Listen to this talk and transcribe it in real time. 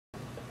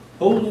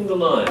Holding the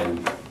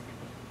line.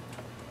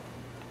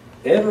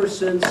 Ever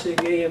since he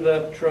gave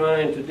up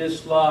trying to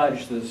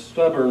dislodge the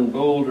stubborn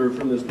boulder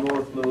from his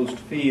northmost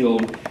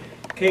field,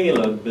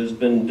 Caleb has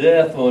been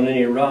death on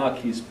any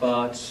rocky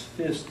spots,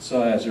 fist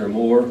size or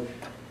more,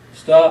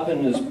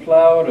 stopping his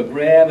plow to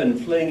grab and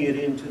fling it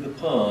into the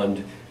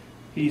pond.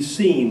 He's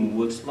seen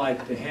what's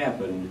like to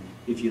happen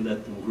if you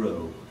let them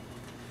grow.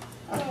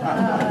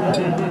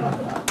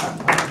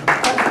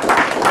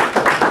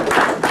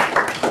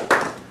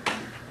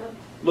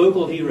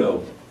 Local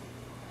hero.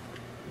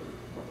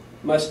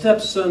 My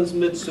stepson's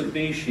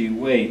Mitsubishi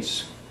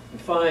waits, a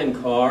fine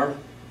car,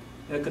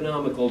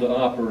 economical to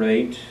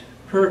operate,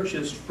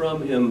 purchased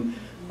from him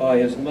by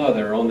his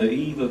mother on the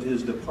eve of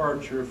his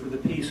departure for the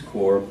Peace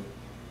Corps,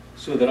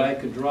 so that I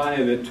could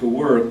drive it to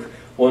work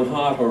on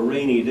hot or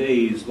rainy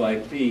days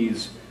like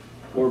these,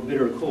 or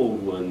bitter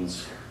cold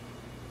ones.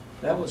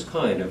 That was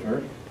kind of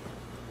her.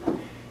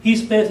 He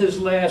spent his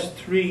last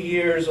 3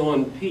 years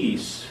in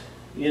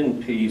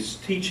peace,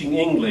 teaching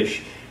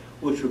English,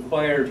 which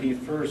required he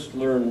first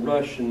learn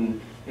Russian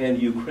and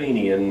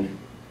Ukrainian.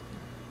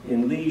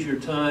 In leisure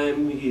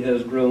time, he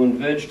has grown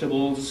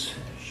vegetables,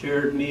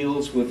 shared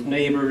meals with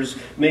neighbors,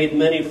 made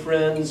many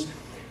friends,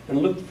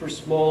 and looked for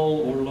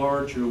small or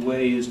larger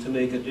ways to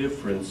make a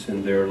difference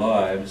in their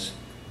lives.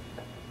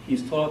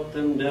 He's taught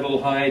them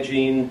dental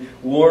hygiene,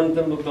 warned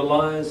them of the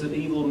lies that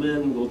evil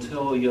men will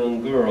tell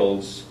young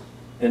girls,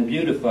 and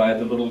beautified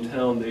the little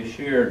town they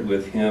shared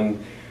with him,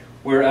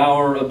 where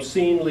our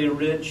obscenely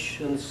rich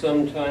and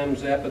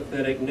sometimes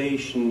apathetic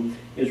nation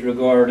is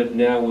regarded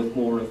now with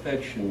more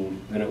affection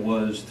than it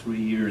was 3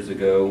 years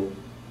ago,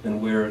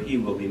 and where he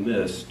will be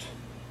missed.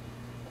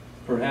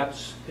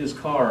 Perhaps his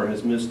car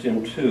has missed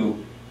him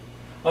too.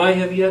 I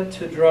have yet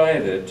to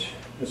drive it,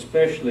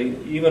 especially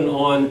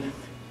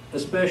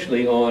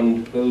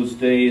on those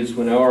days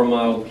when our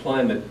mild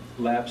climate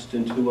lapsed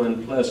into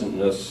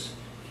unpleasantness.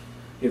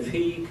 If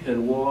he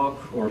can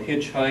walk or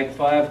hitchhike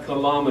 5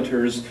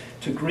 kilometers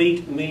to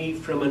greet me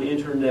from an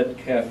internet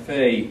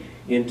cafe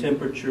in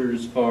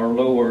temperatures far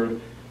lower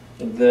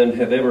than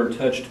have ever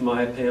touched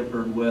my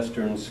pampered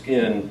western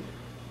skin,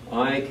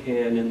 I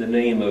can, in the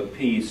name of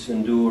peace,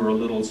 endure a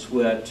little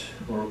sweat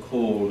or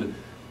cold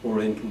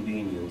or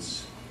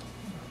inconvenience.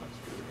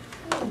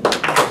 And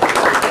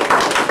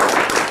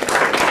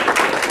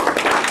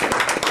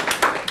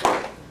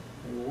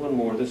one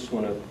more, this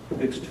one a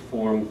fixed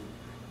form.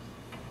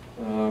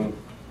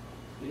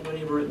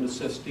 Anybody ever written a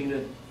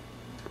sestina?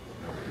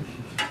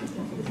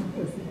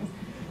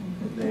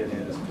 Dan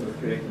has,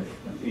 okay.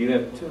 You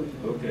have 2?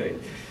 Okay.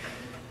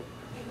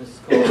 Let's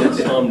call it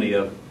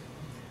insomnia.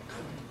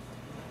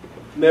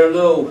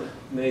 Merlot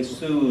may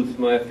soothe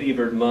my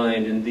fevered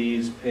mind in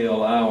these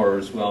pale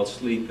hours while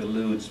sleep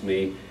eludes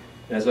me,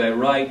 as I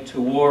write to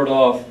ward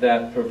off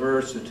that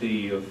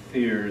perversity of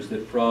fears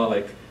that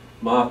frolic,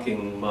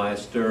 mocking my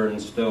stern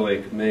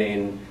stoic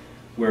mien.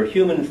 When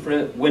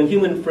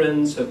human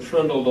friends have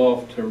trundled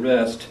off to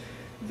rest,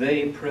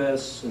 they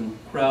press and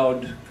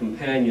crowd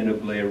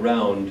companionably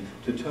around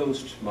to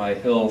toast my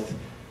health,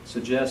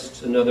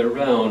 suggest another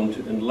round,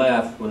 and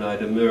laugh when I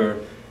demur.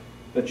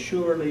 But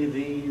surely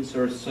these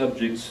are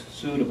subjects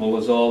suitable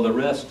as all the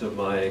rest of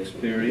my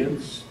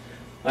experience.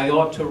 I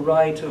ought to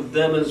write of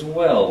them as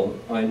well,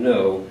 I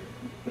know,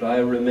 but I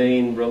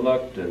remain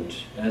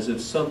reluctant, as if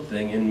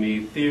something in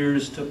me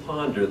fears to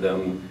ponder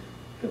them.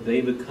 Have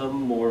they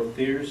become more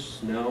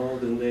fierce now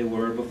than they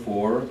were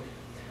before?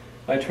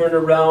 I turn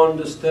around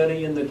to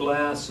study in the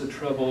glass a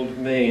troubled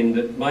mane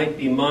that might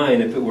be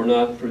mine if it were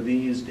not for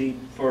these deep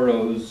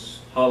furrows,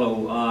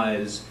 hollow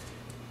eyes.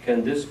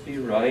 Can this be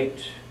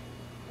right?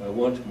 I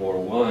want more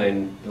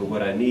wine, though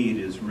what I need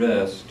is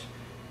rest.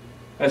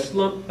 I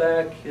slump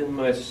back in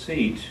my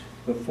seat.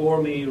 Before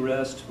me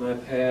rest my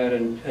pad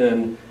and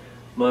pen,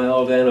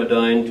 mild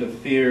anodyne to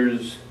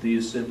fears,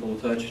 these simple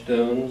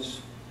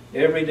touchstones.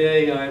 Every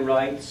day I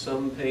write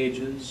some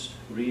pages,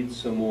 read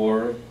some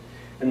more,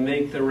 and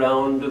make the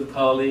round of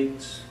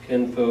colleagues,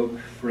 kinfolk,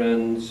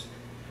 friends.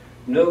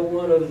 No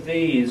one of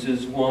these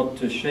is wont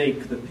to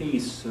shake the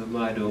peace of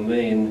my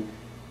domain,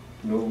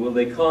 nor will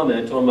they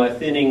comment on my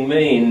thinning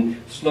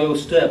mane, slow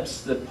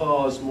steps that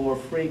pause more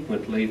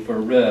frequently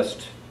for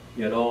rest,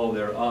 yet all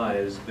their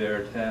eyes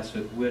bear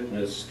tacit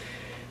witness.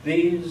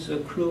 These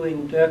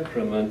accruing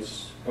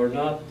decrements are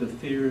not the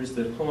fears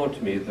that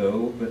haunt me,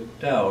 though, but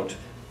doubt.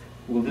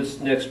 Will this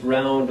next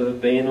round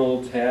of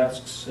banal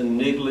tasks and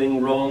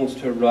niggling wrongs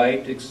to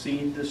right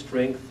exceed the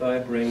strength I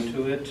bring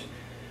to it?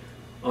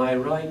 I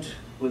write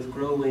with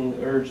growing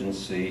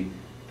urgency,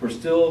 for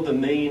still the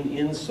main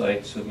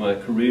insights of my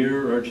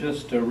career are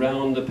just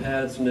around the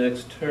path's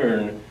next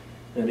turn,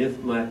 and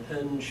if my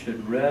pen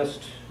should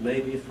rest,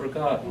 may be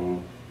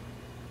forgotten.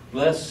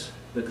 Bless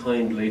the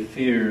kindly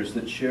fears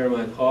that share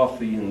my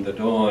coffee in the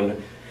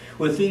dawn.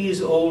 With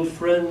these old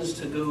friends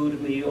to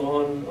goad me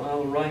on,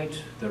 I'll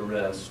write the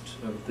rest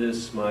of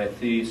this my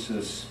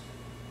thesis.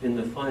 In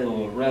the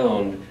final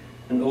round,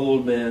 an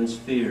old man's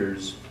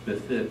fears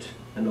befit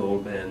an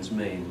old man's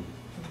mane.